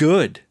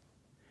good.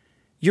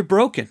 You're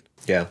broken.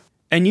 Yeah.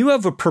 And you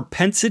have a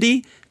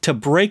propensity to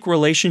break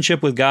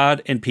relationship with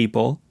God and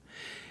people.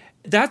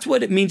 That's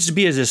what it means to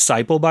be a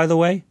disciple, by the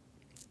way.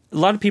 A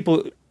lot of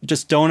people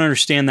just don't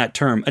understand that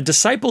term. A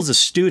disciple is a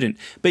student,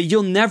 but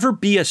you'll never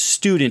be a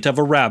student of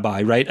a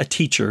rabbi, right? A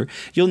teacher.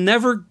 You'll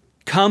never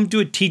come to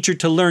a teacher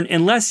to learn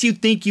unless you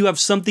think you have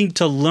something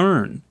to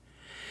learn.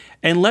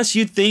 Unless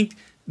you think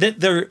that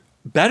they're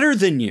better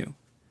than you,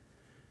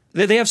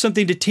 that they have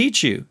something to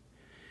teach you.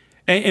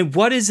 And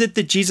what is it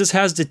that Jesus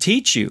has to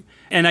teach you?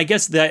 And I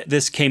guess that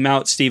this came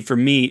out, Steve, for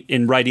me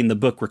in writing the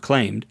book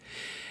Reclaimed,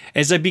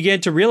 as I began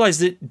to realize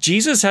that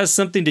Jesus has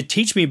something to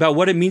teach me about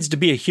what it means to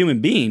be a human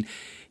being.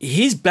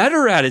 He's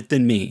better at it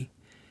than me.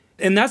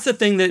 And that's the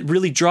thing that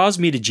really draws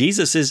me to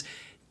Jesus is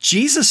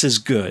Jesus is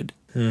good.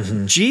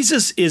 Mm-hmm.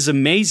 Jesus is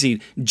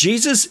amazing.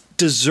 Jesus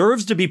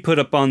deserves to be put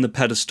up on the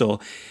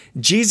pedestal.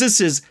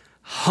 Jesus is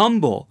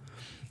humble.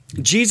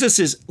 Jesus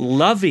is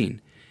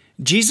loving.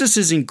 Jesus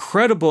is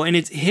incredible. And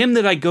it's him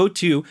that I go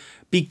to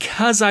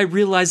because I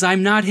realize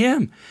I'm not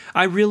him.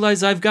 I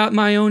realize I've got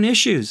my own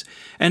issues.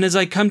 And as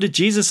I come to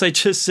Jesus, I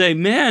just say,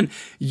 man,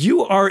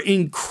 you are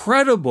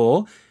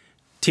incredible.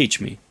 Teach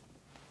me.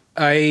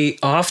 I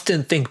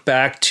often think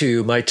back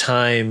to my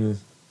time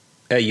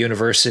at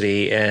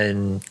university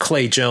and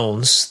Clay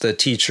Jones, the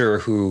teacher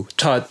who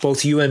taught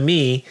both you and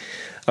me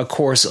a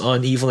course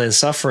on evil and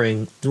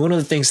suffering. One of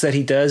the things that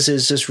he does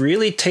is just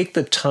really take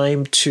the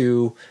time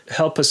to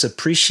help us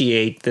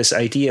appreciate this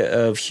idea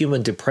of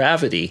human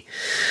depravity,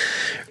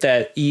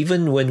 that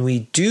even when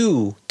we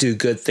do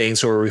good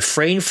things or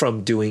refrain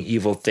from doing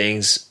evil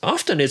things,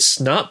 often it's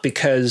not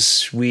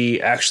because we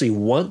actually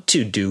want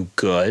to do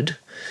good.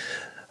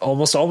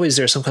 Almost always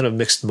there's some kind of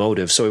mixed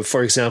motive. So,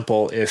 for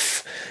example,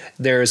 if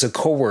there is a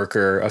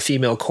coworker, a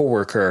female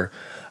coworker,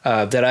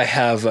 that I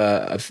have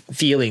a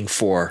feeling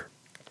for,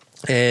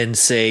 and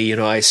say,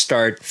 I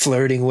start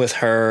flirting with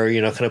her,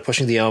 kind of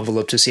pushing the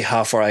envelope to see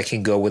how far I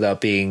can go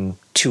without being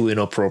too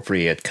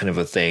inappropriate, kind of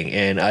a thing.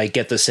 And I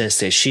get the sense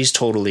that she's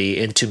totally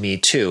into me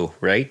too,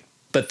 right?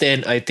 But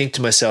then I think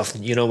to myself,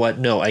 you know what?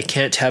 No, I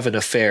can't have an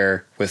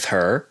affair with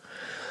her.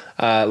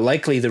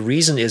 Likely the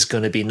reason is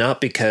going to be not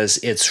because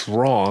it's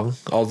wrong,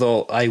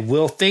 although I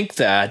will think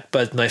that,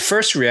 but my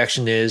first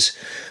reaction is,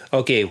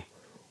 okay,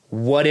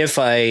 what if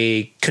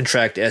I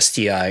contract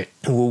STI?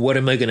 What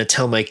am I going to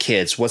tell my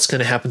kids? What's going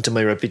to happen to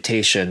my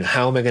reputation?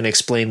 How am I going to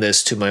explain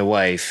this to my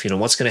wife?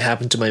 What's going to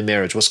happen to my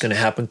marriage? What's going to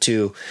happen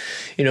to,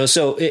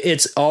 so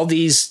it's all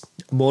these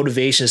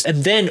motivations.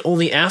 And then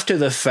only after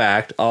the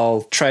fact,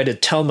 I'll try to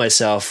tell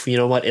myself, you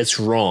know what, it's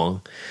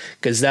wrong,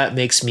 because that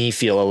makes me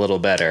feel a little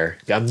better.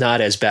 I'm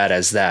not as bad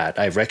as that.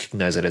 I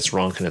recognize that it's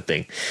wrong, kind of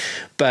thing.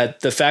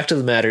 But the fact of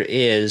the matter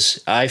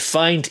is, I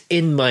find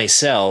in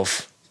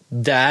myself,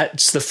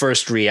 that's the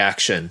first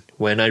reaction.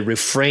 When I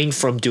refrain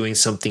from doing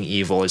something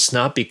evil, it's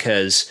not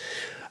because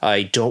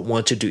I don't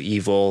want to do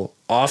evil.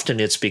 Often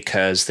it's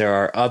because there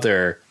are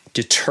other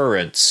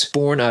deterrents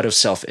born out of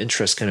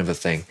self-interest, kind of a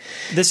thing.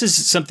 This is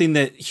something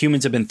that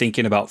humans have been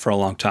thinking about for a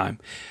long time,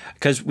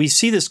 because we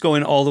see this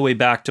going all the way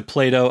back to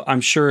Plato,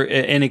 I'm sure,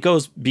 and it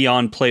goes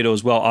beyond Plato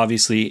as well,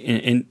 obviously,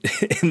 in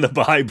the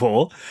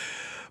Bible.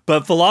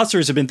 But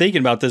philosophers have been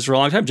thinking about this for a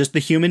long time, just the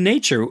human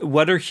nature.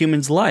 What are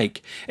humans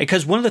like?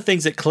 Because one of the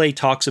things that Clay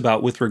talks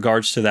about with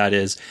regards to that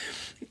is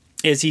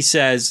he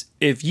says,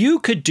 if you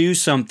could do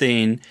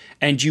something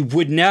and you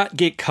would not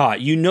get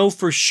caught,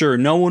 for sure,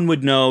 no one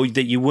would know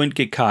that you wouldn't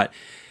get caught.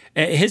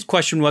 His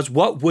question was,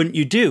 what wouldn't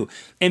you do?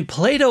 And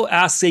Plato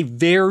asks a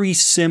very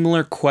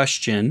similar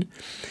question.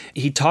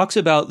 He talks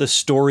about the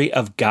story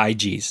of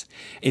Gyges.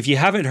 If you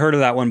haven't heard of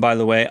that one, by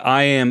the way,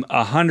 I am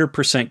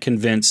 100%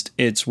 convinced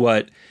it's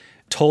what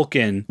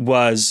Tolkien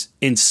was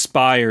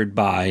inspired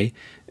by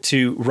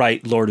to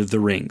write Lord of the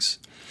Rings.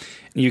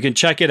 You can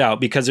check it out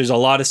because there's a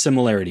lot of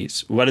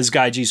similarities. What does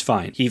Gyges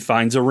find? He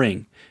finds a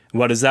ring.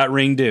 What does that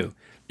ring do?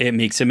 It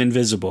makes him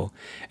invisible.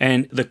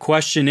 And the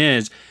question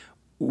is,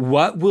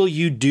 what will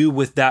you do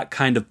with that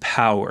kind of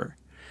power?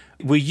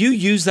 Will you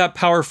use that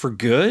power for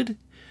good,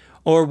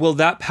 or will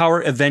that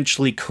power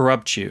eventually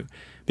corrupt you?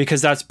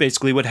 Because that's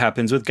basically what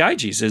happens with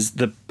Gyges, is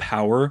the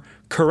power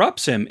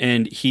corrupts him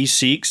and he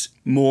seeks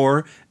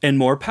more and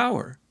more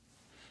power.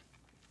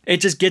 It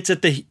just gets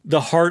at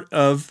the heart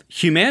of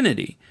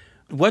humanity.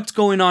 What's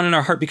going on in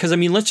our heart? Because,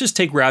 let's just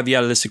take Ravi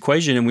out of this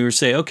equation and we were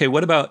saying, okay,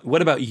 what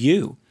about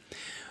you?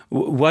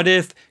 What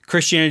if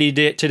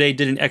Christianity today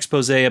did an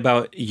expose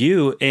about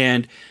you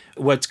and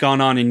what's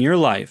gone on in your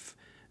life?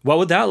 What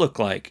would that look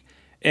like?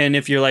 And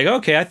if you're like,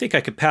 okay, I think I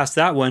could pass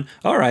that one.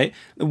 All right.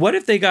 What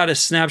if they got a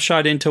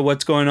snapshot into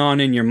what's going on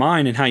in your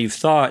mind and how you've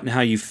thought and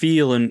how you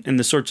feel and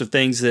the sorts of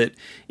things that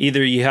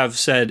either you have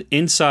said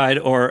inside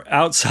or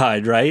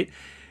outside, right?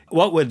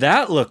 What would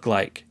that look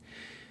like?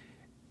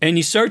 And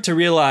you start to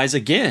realize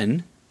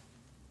again,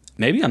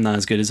 maybe I'm not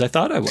as good as I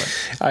thought I was.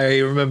 I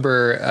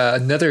remember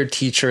another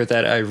teacher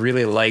that I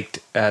really liked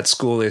at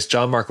school is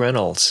John Mark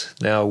Reynolds.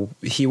 Now,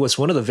 he was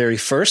one of the very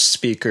first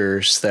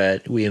speakers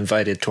that we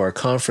invited to our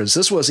conference.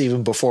 This was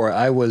even before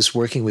I was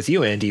working with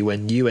you, Andy,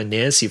 when you and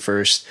Nancy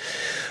first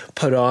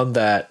put on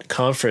that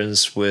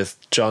conference with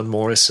John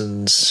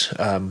Morrison's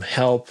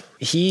help.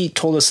 He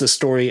told us the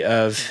story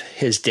of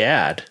his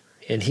dad,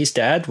 and his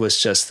dad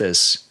was just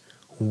this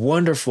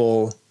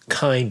wonderful,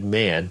 kind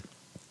man.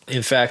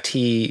 In fact,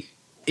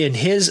 in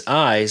his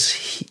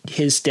eyes,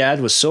 his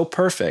dad was so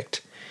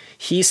perfect,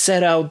 he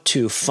set out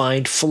to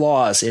find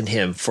flaws in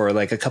him for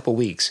like a couple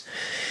weeks.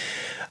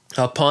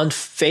 Upon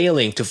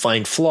failing to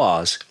find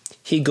flaws,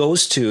 he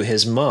goes to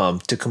his mom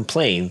to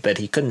complain that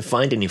he couldn't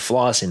find any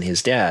flaws in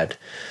his dad,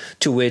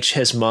 to which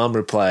his mom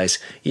replies,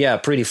 "Yeah,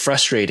 pretty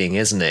frustrating,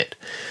 isn't it?"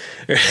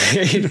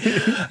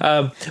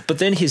 But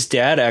then his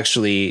dad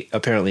actually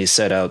apparently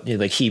said out,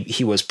 like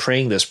he was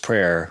praying this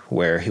prayer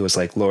where he was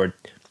like, "Lord,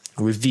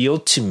 reveal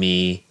to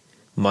me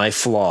my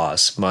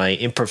flaws, my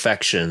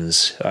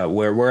imperfections,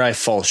 where I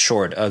fall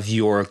short of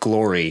your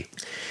glory."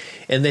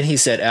 And then he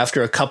said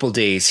after a couple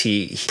days,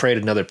 he prayed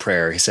another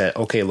prayer. He said,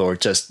 "Okay,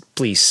 Lord, just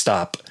please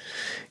stop.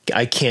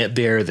 I can't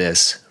bear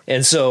this."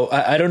 And so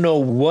I don't know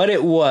what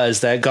it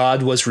was that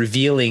God was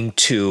revealing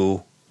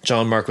to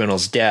John Mark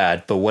Reynolds'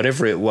 dad, but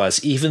whatever it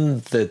was,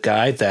 even the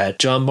guy that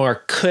John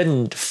Mark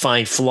couldn't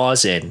find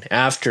flaws in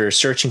after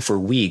searching for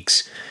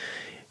weeks,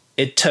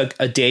 it took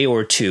a day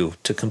or two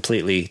to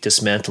completely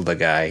dismantle the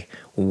guy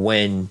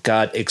when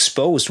God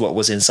exposed what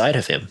was inside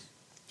of him.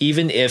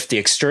 Even if the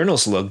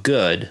externals look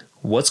good,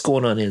 what's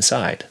going on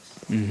inside?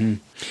 Mm-hmm.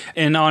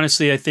 And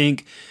honestly, I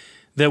think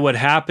that what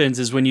happens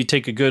is when you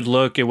take a good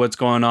look at what's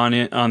going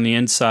on the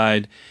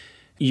inside,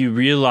 you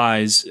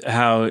realize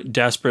how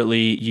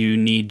desperately you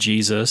need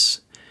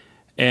Jesus.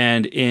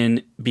 And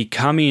in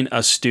becoming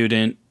a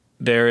student,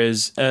 there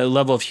is a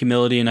level of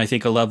humility and I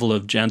think a level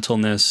of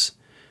gentleness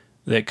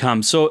that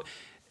comes. So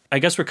I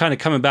guess we're kind of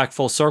coming back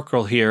full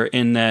circle here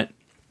in that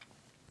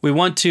we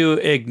want to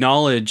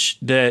acknowledge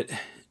that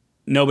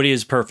nobody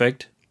is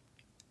perfect.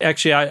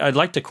 Actually, I'd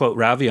like to quote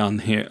Ravi on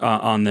here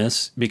on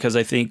this, because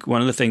I think one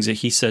of the things that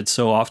he said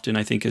so often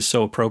I think is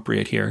so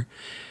appropriate here.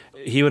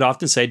 He would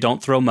often say,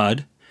 "Don't throw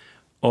mud,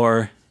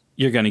 or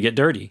you're going to get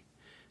dirty."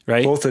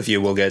 Right? Both of you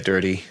will get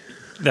dirty.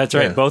 That's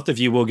right. Yeah. Both of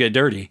you will get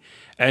dirty.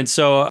 And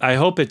so I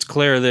hope it's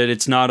clear that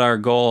it's not our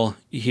goal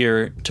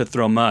here to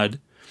throw mud,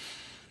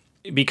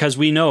 because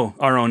we know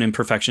our own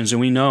imperfections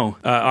and we know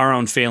our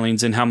own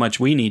failings and how much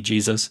we need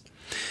Jesus.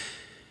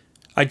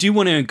 I do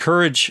want to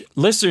encourage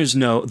listeners,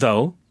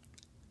 though,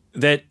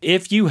 that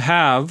if you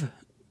have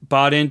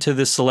bought into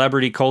the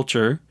celebrity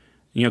culture,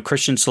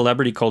 Christian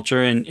celebrity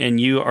culture, and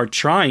you are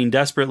trying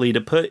desperately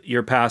to put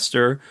your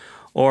pastor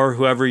or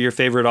whoever your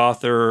favorite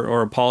author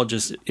or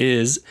apologist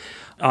is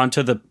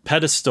onto the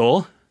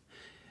pedestal,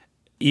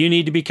 you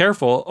need to be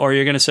careful, or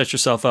you're going to set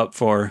yourself up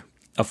for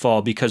a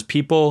fall, because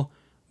people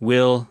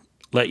will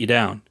let you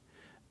down.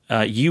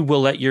 You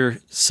will let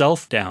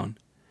yourself down.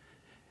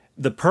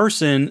 The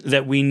person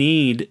that we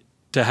need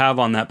to have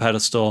on that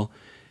pedestal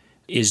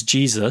is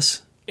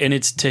Jesus, and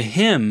it's to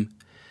him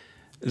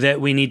that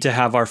we need to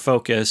have our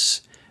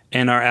focus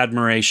and our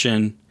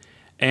admiration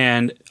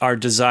and our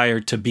desire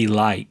to be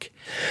like.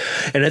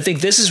 And I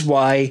think this is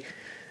why,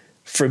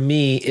 for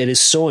me, it is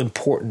so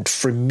important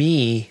for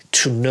me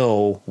to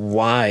know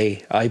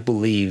why I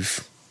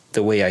believe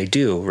the way I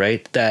do,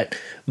 right? That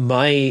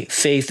my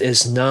faith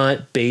is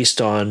not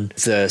based on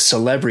the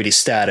celebrity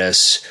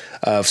status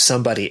of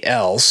somebody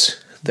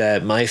else,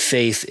 that my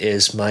faith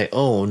is my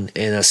own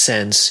in a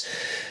sense,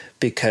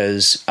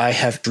 because I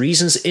have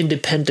reasons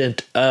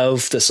independent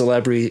of the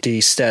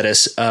celebrity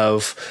status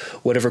of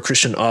whatever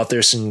Christian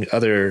authors and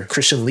other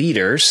Christian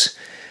leaders,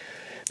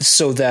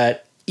 so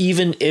that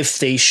even if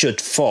they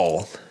should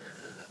fall,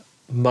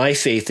 my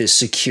faith is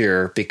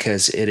secure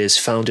because it is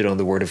founded on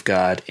the Word of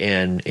God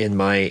and in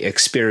my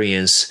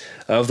experience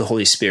of the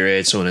Holy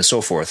Spirit, so on and so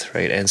forth,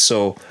 right? And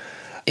so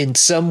in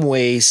some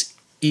ways,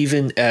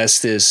 even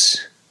as this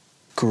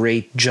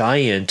great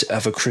giant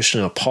of a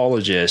Christian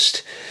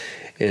apologist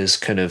is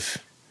kind of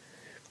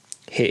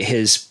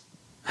his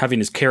having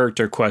his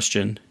character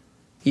questioned.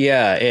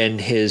 Yeah, and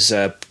his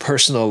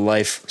personal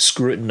life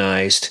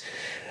scrutinized.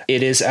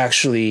 It is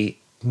actually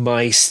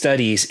my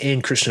studies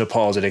in Christian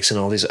apologetics and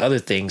all these other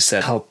things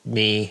that help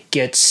me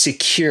get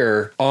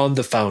secure on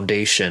the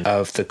foundation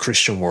of the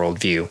Christian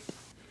worldview.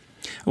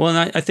 Well,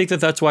 and I think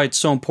that that's why it's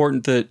so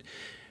important that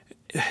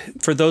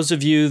for those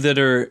of you that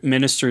are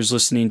ministers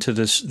listening to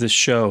this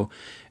show,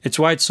 it's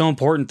why it's so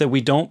important that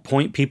we don't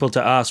point people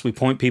to us, we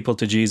point people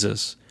to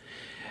Jesus.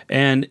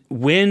 And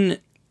when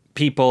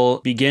people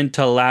begin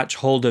to latch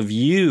hold of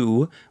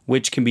you,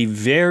 which can be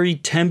very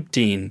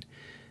tempting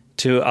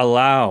to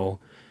allow,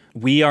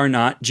 we are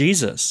not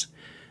Jesus.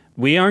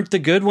 We aren't the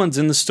good ones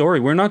in the story.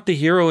 We're not the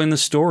hero in the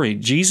story.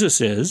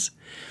 Jesus is.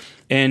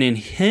 And in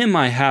him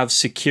I have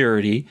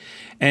security.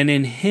 And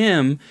in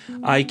him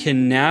I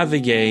can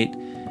navigate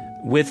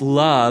with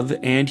love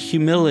and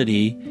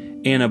humility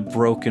in a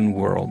broken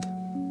world.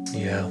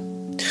 Yeah.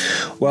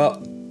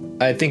 Well,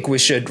 I think we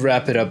should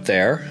wrap it up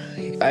there.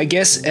 I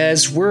guess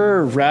as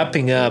we're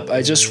wrapping up,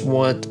 I just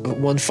want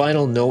one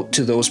final note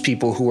to those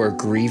people who are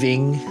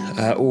grieving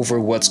over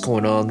what's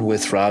going on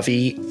with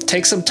Ravi.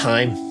 Take some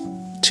time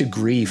to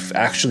grieve,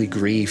 actually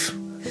grieve.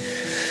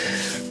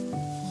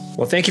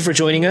 Well, thank you for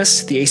joining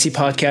us. The AC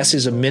Podcast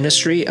is a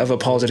ministry of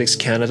Apologetics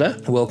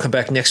Canada. We'll come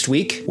back next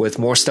week with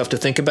more stuff to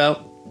think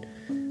about.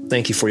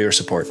 Thank you for your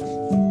support.